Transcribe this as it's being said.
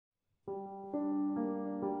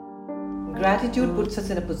Gratitude puts us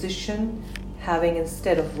in a position having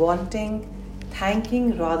instead of wanting,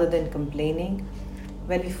 thanking rather than complaining.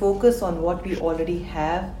 When we focus on what we already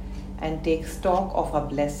have and take stock of our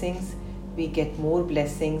blessings, we get more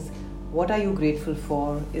blessings. What are you grateful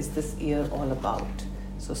for is this year all about.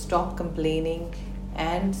 So stop complaining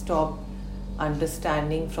and stop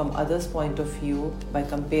understanding from others' point of view by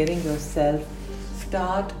comparing yourself.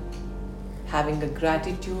 Start having a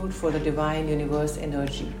gratitude for the divine universe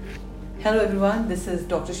energy. Hello everyone, this is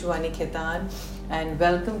Dr. Shivani Khaitan and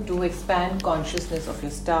welcome to Expand Consciousness of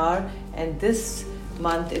Your Star. And this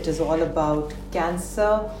month it is all about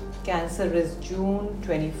Cancer. Cancer is June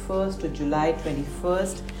 21st to July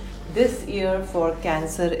 21st. This year for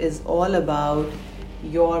Cancer is all about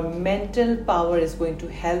your mental power is going to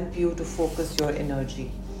help you to focus your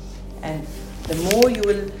energy. And the more you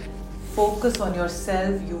will focus on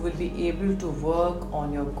yourself, you will be able to work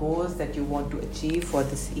on your goals that you want to achieve for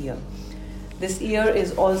this year. This year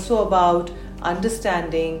is also about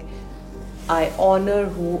understanding I honor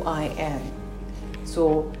who I am.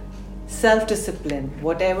 So self-discipline,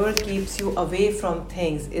 whatever keeps you away from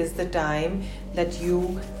things, is the time that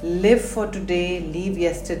you live for today, leave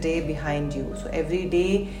yesterday behind you. So every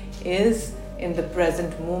day is in the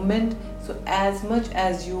present moment. So as much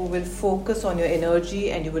as you will focus on your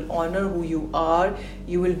energy and you will honor who you are,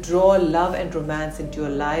 you will draw love and romance into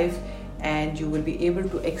your life, and you will be able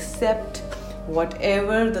to accept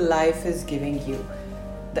whatever the life is giving you.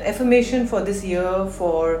 The affirmation for this year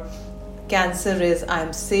for Cancer is I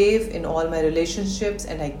am safe in all my relationships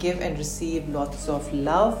and I give and receive lots of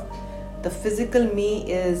love. The physical me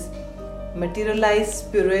is materialized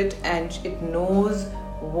spirit and it knows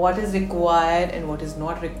what is required and what is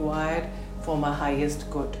not required for my highest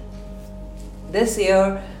good. This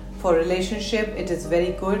year for relationship, it is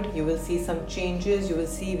very good. You will see some changes. You will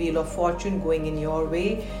see Wheel of Fortune going in your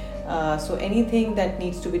way. So anything that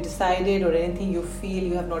needs to be decided or anything you feel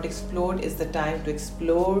you have not explored is the time to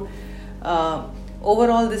explore.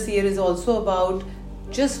 Overall, this year is also about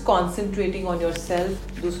just concentrating on yourself.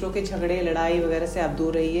 दूसरों के झगड़े लड़ाई वगैरह से आप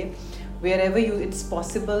दूर रहिए. Wherever it's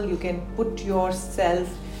possible, you can put yourself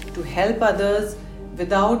to help others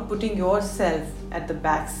without putting yourself at the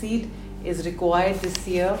back seat is required this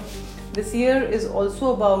year. This year is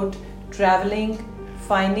also about traveling,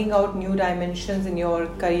 finding out new dimensions in your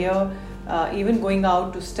career, even going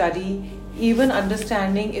out to study, even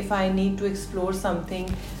understanding if I need to explore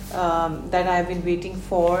something that I've been waiting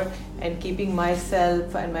for, and keeping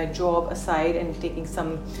myself and my job aside and taking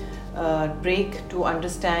some break to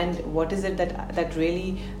understand what is it that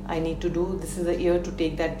really I need to do. This is the year to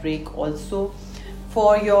take that break also.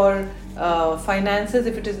 For your finances,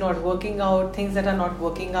 if it is not working out, things that are not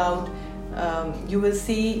working out, you will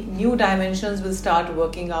see new dimensions will start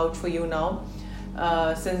working out for you now.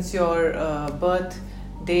 Since your birth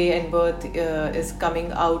day and birth is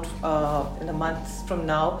coming out in a month from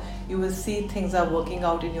now, you will see things are working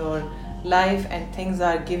out in your life and things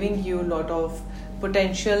are giving you a lot of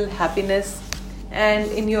potential happiness. And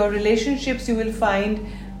in your relationships, you will find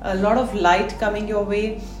a lot of light coming your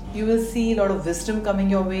way. You will see a lot of wisdom coming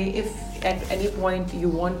your way. If at any point you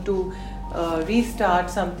want to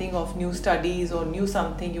restart something of new studies or new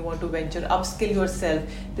something, you want to venture, upskill yourself,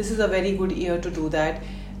 this is a very good year to do that.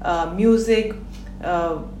 Music,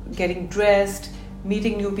 getting dressed,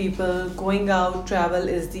 meeting new people, going out, travel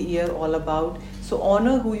is the year all about. So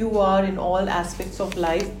honor who you are in all aspects of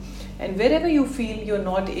life, and wherever you feel you're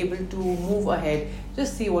not able to move ahead,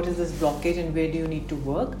 just see what is this blockage and where do you need to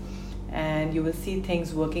work, and you will see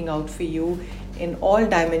things working out for you in all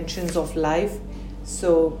dimensions of life.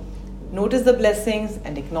 So notice the blessings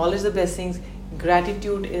and acknowledge the blessings.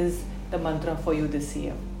 Gratitude is the mantra for you this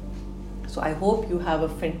year. So I hope you have a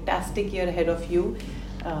fantastic year ahead of you.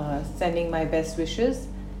 Sending my best wishes.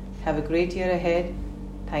 Have a great year ahead.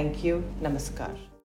 Thank you. Namaskar.